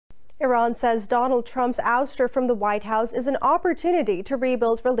Iran says Donald Trump's ouster from the White House is an opportunity to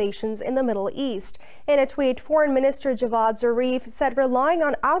rebuild relations in the Middle East. In a tweet, Foreign Minister Javad Zarif said relying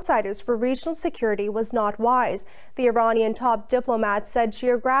on outsiders for regional security was not wise. The Iranian top diplomat said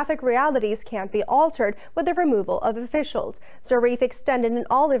geographic realities can't be altered with the removal of officials. Zarif extended an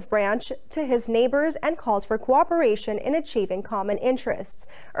olive branch to his neighbors and called for cooperation in achieving common interests.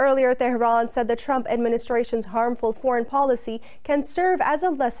 Earlier, Tehran said the Trump administration's harmful foreign policy can serve as a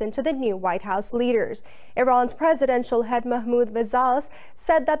lesson to the new White House leaders. Iran's presidential head Mahmoud Vazas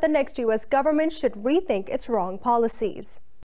said that the next U.S. government should rethink its wrong policies.